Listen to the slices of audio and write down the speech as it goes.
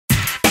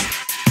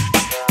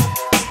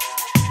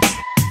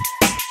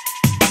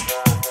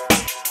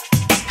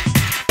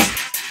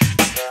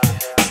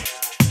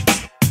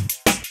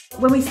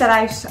when we set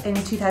out in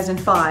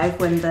 2005,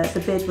 when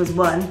the bid was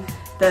won,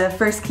 the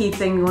first key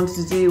thing we wanted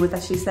to do was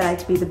actually set out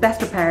to be the best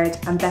prepared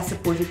and best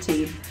supported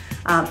team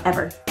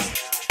ever.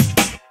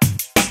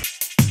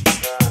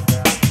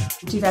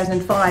 In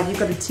 2005, you've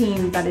got a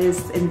team that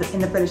is in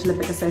the British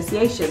Olympic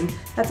Association,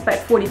 that's about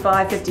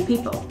 45-50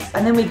 people.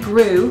 And then we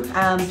grew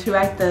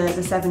throughout the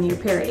 7-year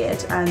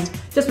period, and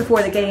just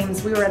before the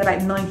Games we were at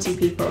about 90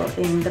 people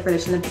in the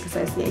British Olympic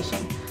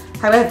Association.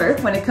 However,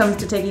 when it comes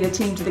to taking a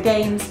team to the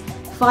Games,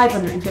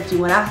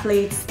 551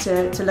 athletes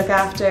to look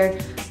after,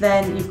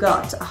 then you've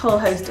got a whole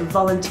host of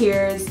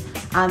volunteers,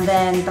 and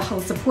then the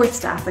whole support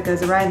staff that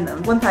goes around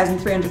them.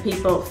 1,300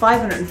 people,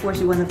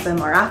 541 of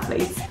them are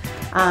athletes.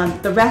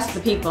 The rest of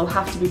the people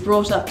have to be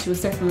brought up to a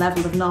certain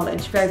level of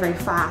knowledge very, very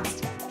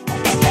fast.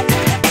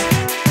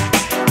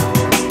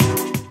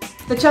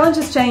 The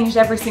challenges changed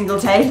every single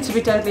day, to be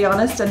totally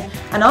honest,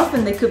 and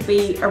often they could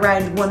be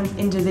around one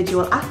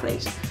individual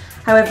athlete.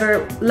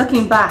 However,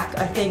 looking back,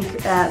 I think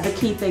the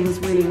key things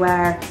really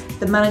were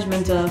the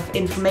management of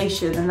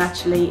information and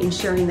actually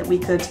ensuring that we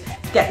could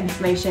get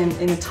information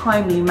in a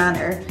timely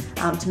manner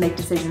to make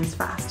decisions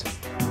fast.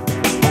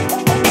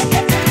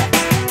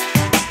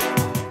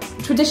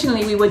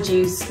 Traditionally, we would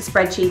use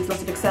spreadsheets,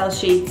 lots of Excel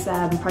sheets,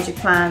 project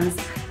plans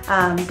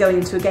going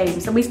into a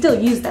Games, and we still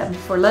use them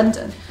for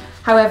London.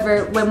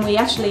 However, when we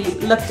actually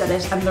looked at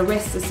it and the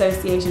risks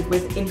associated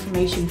with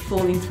information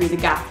falling through the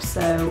gaps,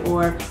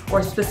 or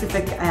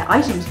specific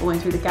items falling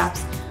through the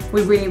gaps,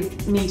 we really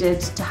needed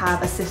to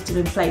have a system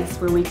in place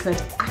where we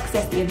could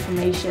access the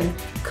information,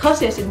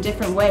 cut it in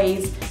different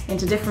ways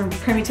into different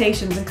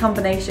permutations and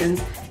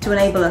combinations to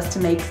enable us to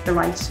make the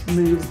right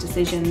moves,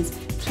 decisions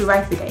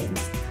throughout the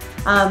Games.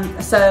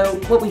 So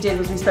what we did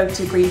was we spoke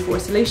to Green4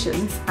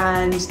 Solutions,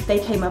 and they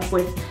came up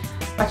with,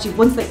 actually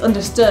once they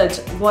understood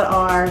what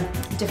our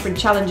different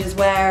challenges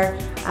were,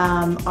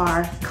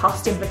 our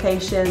cost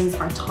implications,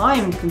 our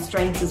time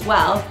constraints as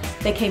well,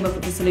 they came up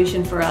with a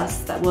solution for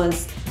us that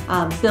was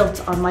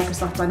built on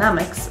Microsoft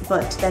Dynamics,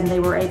 but then they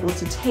were able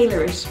to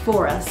tailor it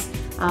for us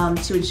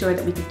to ensure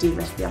that we could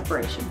de-risk the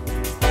operation.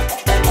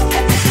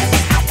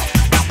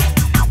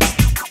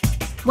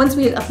 Once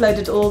we had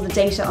uploaded all the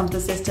data onto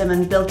the system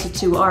and built it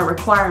to our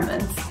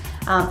requirements,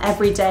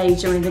 every day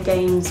during the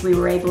Games we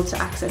were able to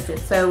access it.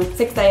 So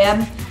 6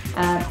 AM,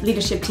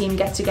 leadership team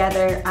get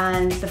together,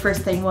 and the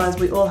first thing was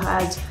we all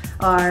had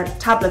our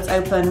tablets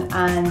open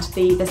and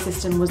the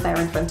system was there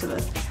in front of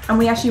us. And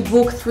we actually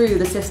walked through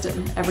the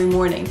system every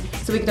morning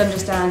so we could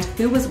understand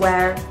who was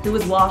where, who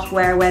was what,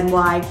 where, when,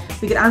 why.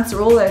 We could answer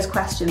all those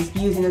questions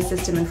using the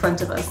system in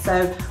front of us.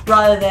 So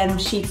rather than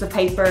sheets of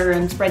paper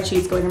and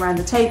spreadsheets going around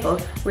the table,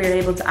 we were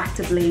able to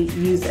actively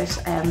use it.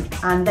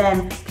 And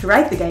then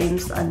throughout the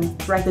Games and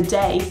throughout the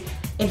day,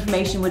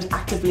 information would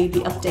actively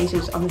be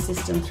updated on the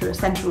system through a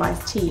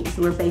centralised team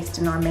who were based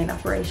in our main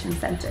operations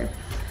centre.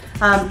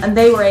 And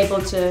they were able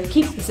to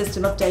keep the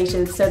system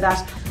updated so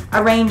that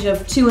a range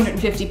of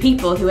 250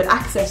 people who had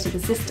access to the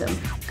system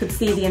could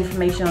see the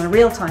information on a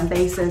real-time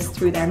basis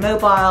through their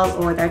mobile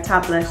or their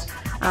tablet,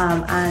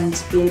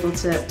 and be able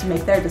to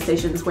make their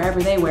decisions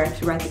wherever they were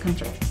throughout the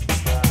country.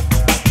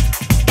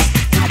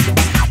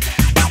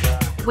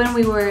 When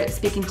we were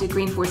speaking to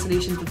Green4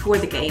 Solutions before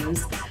the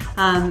Games,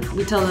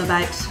 we told them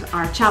about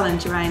our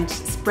challenge around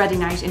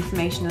spreading out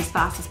information as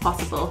fast as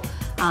possible,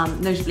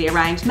 notably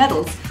around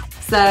medals.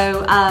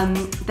 So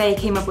they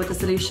came up with a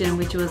solution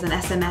which was an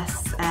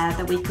SMS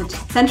that we could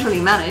centrally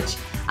manage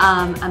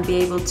and be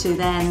able to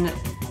then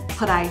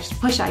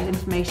push out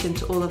information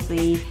to all of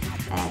the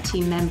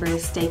team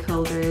members,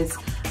 stakeholders,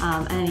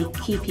 and any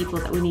key people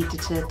that we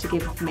needed to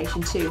give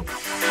information to.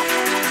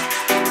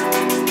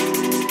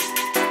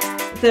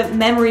 The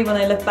memory when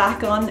I look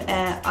back on,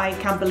 I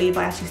can't believe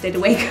I actually stayed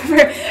awake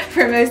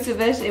for most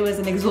of it. It was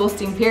an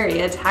exhausting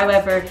period,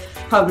 however,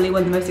 probably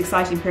one of the most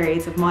exciting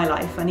periods of my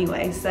life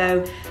anyway.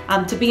 So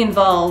to be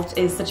involved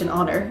is such an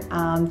honour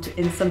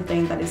in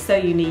something that is so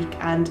unique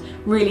and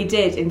really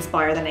did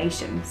inspire the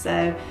nation.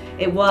 So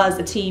it was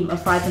a team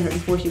of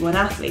 541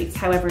 athletes,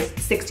 however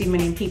 60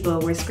 million people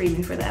were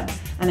screaming for them,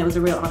 and it was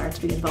a real honour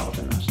to be involved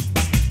in that.